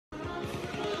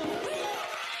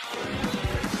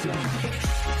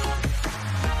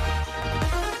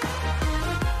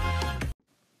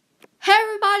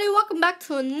back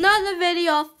to another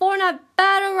video of Fortnite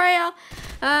Battle Royale.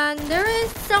 And there is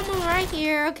someone right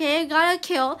here. Okay, got a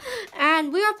kill.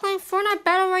 And we are playing Fortnite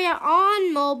Battle Royale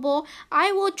on mobile.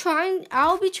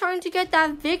 I'll be trying to get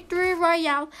that Victory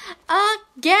Royale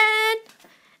again.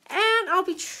 And I'll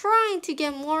be trying to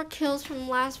get more kills from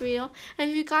last video.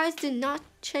 And if you guys did not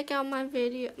check out my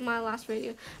last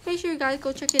video, make sure you guys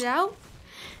go check it out.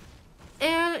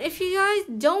 And if you guys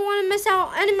don't want to miss out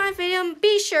on any of my videos,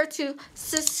 be sure to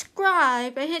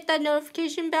subscribe and hit that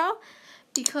notification bell,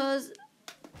 because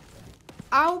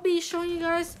I'll be showing you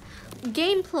guys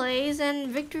gameplays and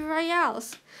victory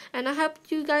royales. And I hope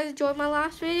you guys enjoyed my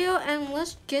last video, and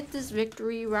let's get this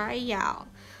victory royale.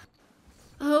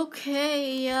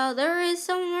 Okay, there is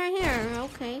someone right here.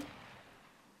 Okay.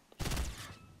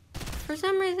 For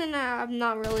some reason, I'm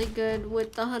not really good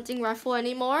with the hunting rifle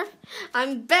anymore.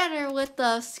 I'm better with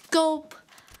the scoped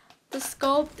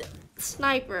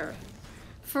sniper.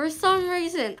 For some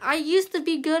reason, I used to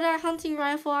be good at hunting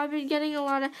rifle. I've been getting a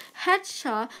lot of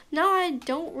headshots. Now I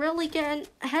don't really get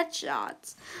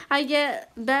headshots.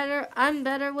 I'm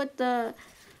better with the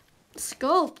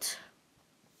scoped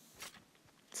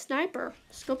sniper.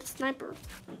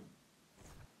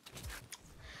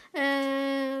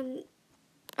 And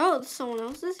oh, someone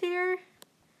else is here?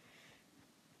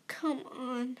 Come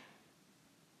on.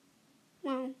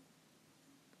 Wow.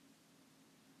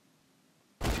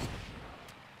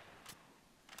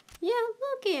 Yeah,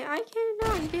 look it. I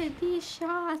cannot get these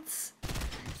shots.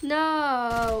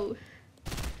 No.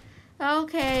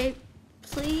 Okay,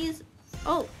 please.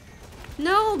 Oh,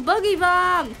 no, buggy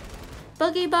bomb.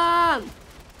 Buggy bomb.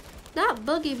 Not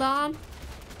buggy bomb.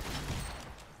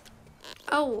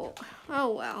 Oh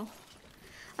well.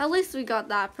 At least we got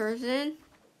that person.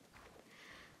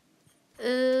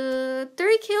 3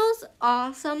 kills.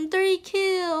 Awesome, 3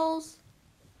 kills.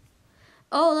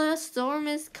 Oh, the storm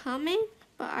is coming,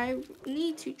 but I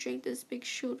need to drink this big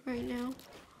shield right now.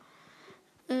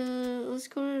 Let's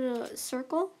go to the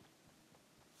circle.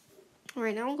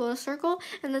 Right now, we'll go to circle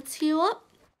and let's heal up.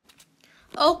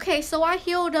 Okay, so I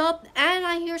healed up and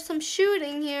I hear some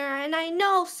shooting here, and I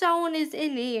know someone is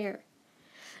in here.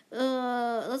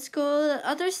 Let's go to the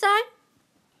other side,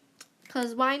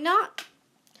 cause why not?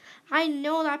 I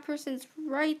know that person's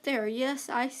right there. Yes,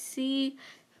 I see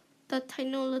the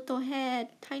tiny little head.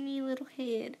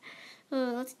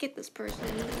 Let's get this person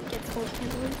and get 4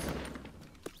 kills.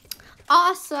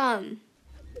 Awesome.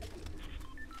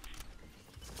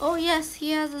 Oh yes,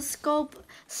 he has a scope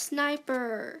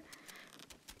sniper.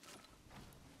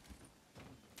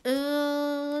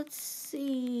 Let's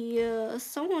see.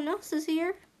 Someone else is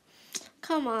here.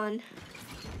 Come on.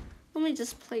 Let me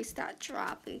just place that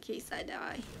drop in case I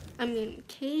die. I mean, in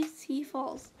case he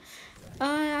falls.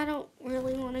 I don't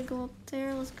really want to go up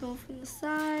there. Let's go from the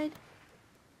side.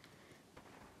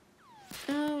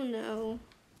 Oh no.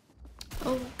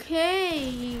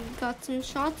 Okay, got some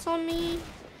shots on me.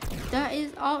 That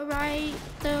is alright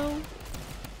though.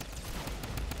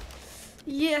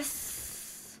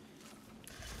 Yes.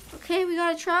 Okay, we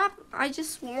got a trap. I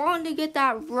just wanted to get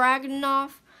that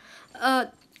Ragnoff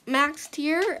max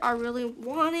tier. I really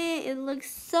want it. It looks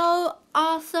so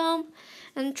awesome.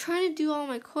 And I'm trying to do all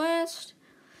my quests.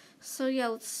 So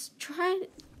yeah,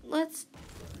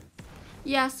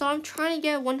 so I'm trying to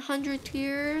get 100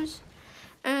 tiers.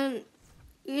 And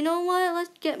you know what?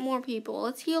 Let's get more people.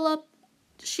 Let's heal up,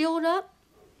 shield up,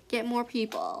 get more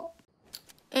people.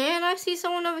 And I see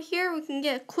someone over here. We can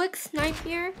get a quick snipe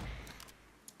here.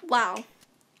 Wow.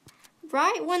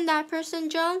 Right when that person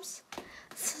jumps,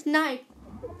 snipe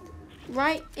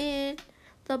right in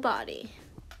the body.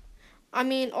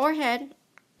 Or head.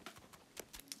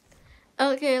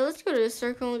 Okay, let's go to the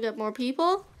circle and get more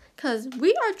people, because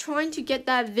we are trying to get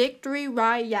that victory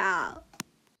royale.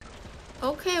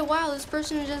 Okay, wow, this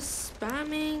person is just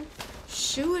spamming,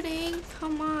 shooting.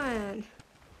 Come on.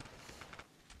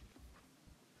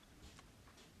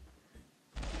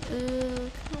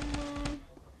 Come on.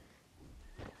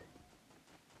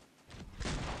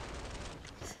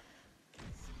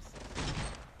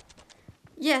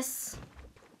 Yes.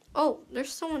 Oh,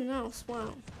 there's someone else.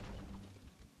 Wow.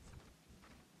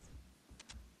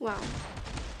 Wow.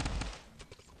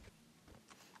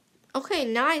 Okay,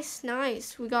 nice.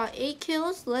 We got 8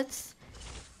 kills. Let's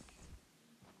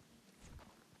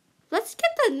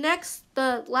get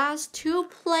the last 2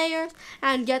 players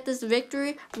and get this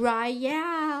victory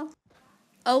royale.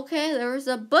 Okay, there's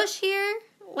a bush here.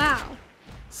 Wow.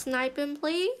 Snipe him,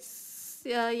 please.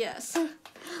 Yes.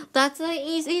 That's an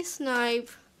easy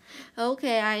snipe.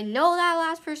 Okay, I know that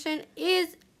last person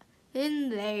is in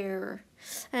there.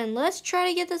 And let's try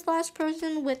to get this last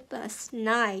person with the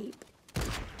snipe.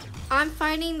 I'm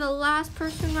fighting the last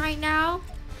person right now.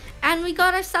 And we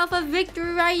got ourselves a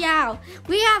Victory Royale.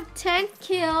 We have 10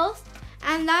 kills,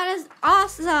 and that is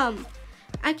awesome.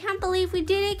 I can't believe we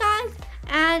did it, guys.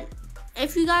 And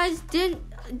if you guys did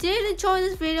enjoy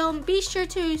this video, be sure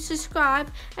to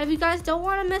subscribe. If you guys don't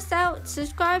want to miss out,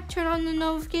 subscribe, turn on the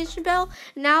notification bell,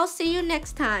 and I'll see you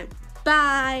next time.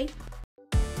 Bye.